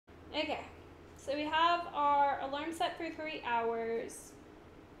Okay, so we have our alarm set for 3 hours.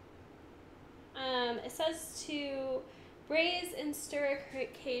 It says to braise and stir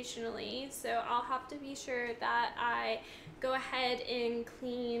occasionally, so I'll have to be sure that I go ahead and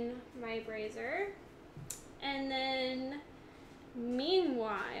clean my braiser. And then,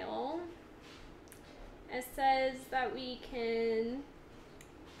 meanwhile, it says that the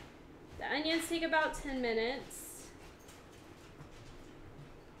onions take about 10 minutes,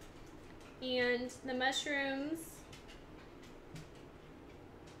 and the mushrooms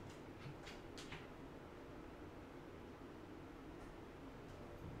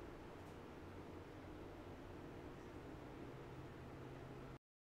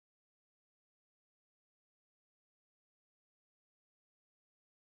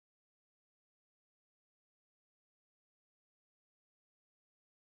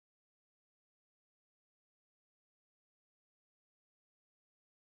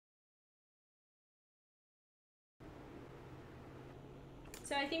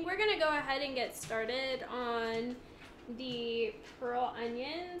So I think we're gonna go ahead and get started on the pearl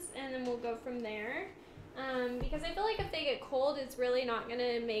onions, and then we'll go from there. Because I feel like if they get cold, it's really not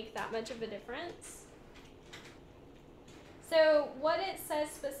gonna make that much of a difference. So what it says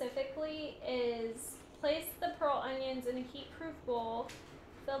specifically is place the pearl onions in a heat-proof bowl,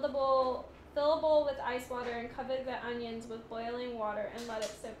 fill a bowl with ice water, and cover the onions with boiling water and let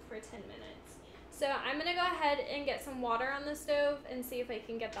it soak for 10 minutes. So I'm gonna go ahead and get some water on the stove and see if I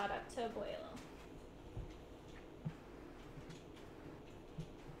can get that up to a boil.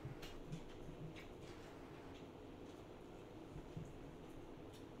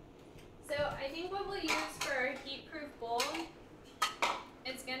 So I think what we'll use for our heat-proof bowl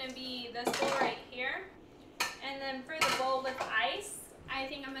is gonna be this bowl right here. And then for the bowl with ice, I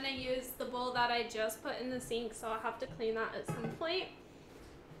think I'm gonna use the bowl that I just put in the sink, so I'll have to clean that at some point.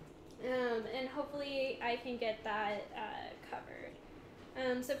 And hopefully I can get that covered.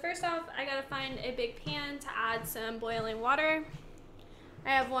 So first off, I gotta find a big pan to add some boiling water. I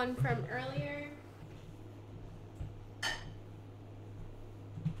have one from earlier. So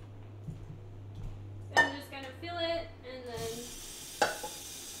I'm just gonna fill it and then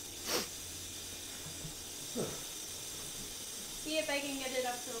see if I can get it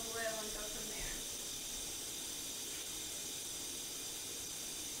up to a boil and go from there.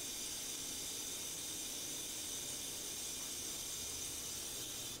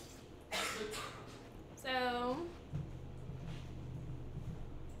 So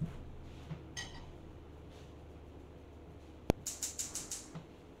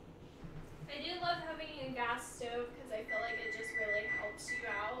I do love having a gas stove because I feel like it just really helps you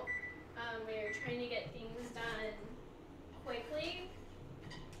out when you're trying to get things done quickly.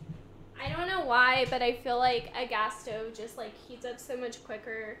 I don't know why, but I feel like a gas stove just like heats up so much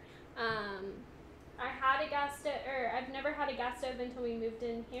quicker. I had a gas stove, or I've never had a gas stove until we moved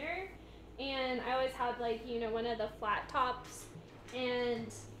in here. And I always had like, you know, one of the flat tops,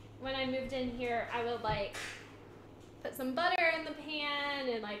 and when I moved in here I would like put some butter in the pan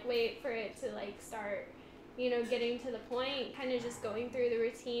and like wait for it to like start, you know, getting to the point, kind of just going through the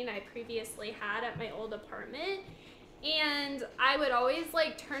routine I previously had at my old apartment. And I would always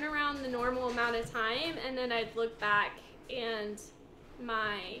like turn around the normal amount of time, and then I'd look back and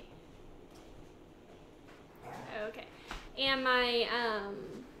my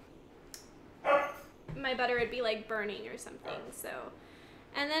my butter would be like burning or something. So,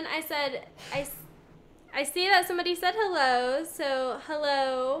 and then I said, I see that somebody said hello. So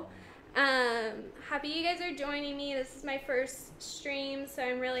hello, happy you guys are joining me. This is my first stream, so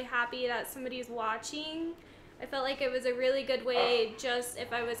I'm really happy that somebody's watching. I felt like it was a really good way, just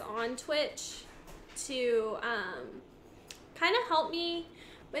if I was on Twitch, to kind of help me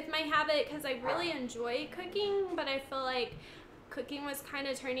with my habit, because I really enjoy cooking, but I feel like cooking was kind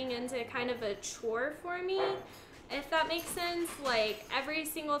of turning into kind of a chore for me, if that makes sense. Like every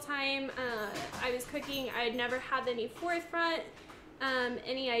single time I was cooking, I'd never had any forefront,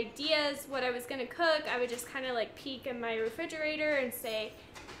 any ideas what I was gonna cook. I would just kind of like peek in my refrigerator and say,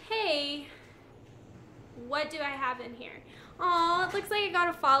 hey, what do I have in here? Oh, it looks like I got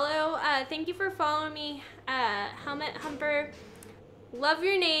a follow. Thank you for following me, Helmet Humper. Love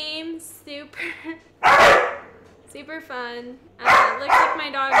your name, super fun. Looks like my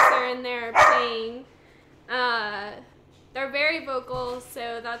dogs are in there playing. They're very vocal,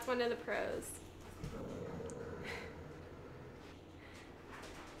 so that's one of the pros.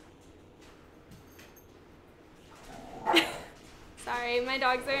 Sorry, my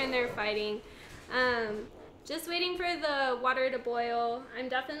dogs are in there fighting. just waiting for the water to boil. I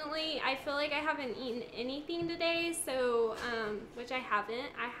feel like I haven't eaten anything today, so, which I haven't.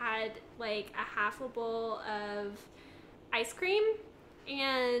 I had like a half a bowl of ice cream,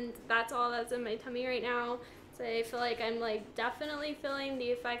 and that's all that's in my tummy right now. So I feel like I'm like definitely feeling the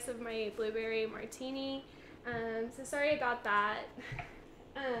effects of my blueberry martini. So sorry about that.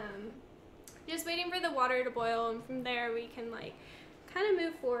 Just waiting for the water to boil, and from there we can like kind of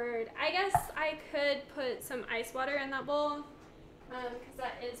move forward. I guess I could put some ice water in that bowl, because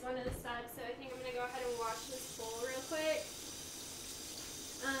that is one of the steps. So I think I'm gonna go ahead and wash this bowl real quick.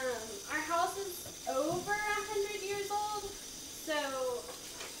 Our house is over 100 years old, so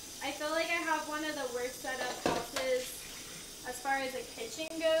I feel like I have one of the worst set up houses as far as the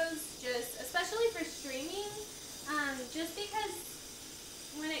kitchen goes, just especially for streaming, just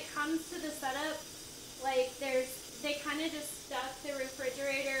because when it comes to the setup, like they kind of just stuck the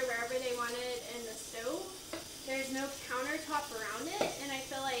refrigerator wherever they wanted and the stove. There's no countertop around it, and I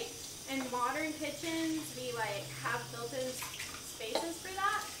feel like in modern kitchens we like have built-in spaces for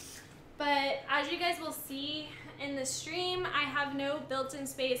that. But as you guys will see in the stream, I have no built-in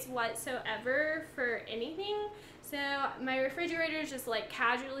space whatsoever for anything. So my refrigerator is just like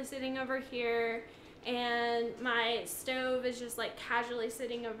casually sitting over here, and my stove is just like casually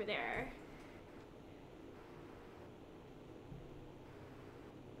sitting over there.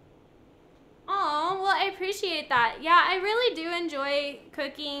 Oh, well, I appreciate that. Yeah, I really do enjoy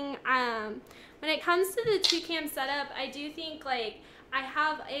cooking. When it comes to the 2-cam setup, I do think like I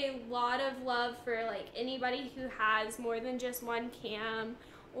have a lot of love for like anybody who has more than just one cam,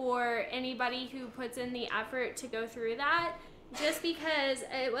 or anybody who puts in the effort to go through that, just because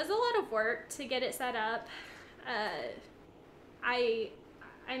it was a lot of work to get it set up. I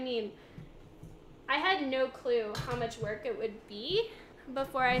mean, I had no clue how much work it would be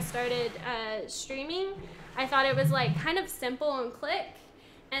before I started streaming. I thought it was like kind of simple and quick,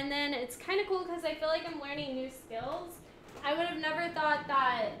 and then it's kind of cool because I feel like I'm learning new skills. I would have never thought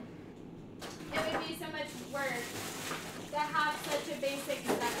that it would be so much work to have such a basic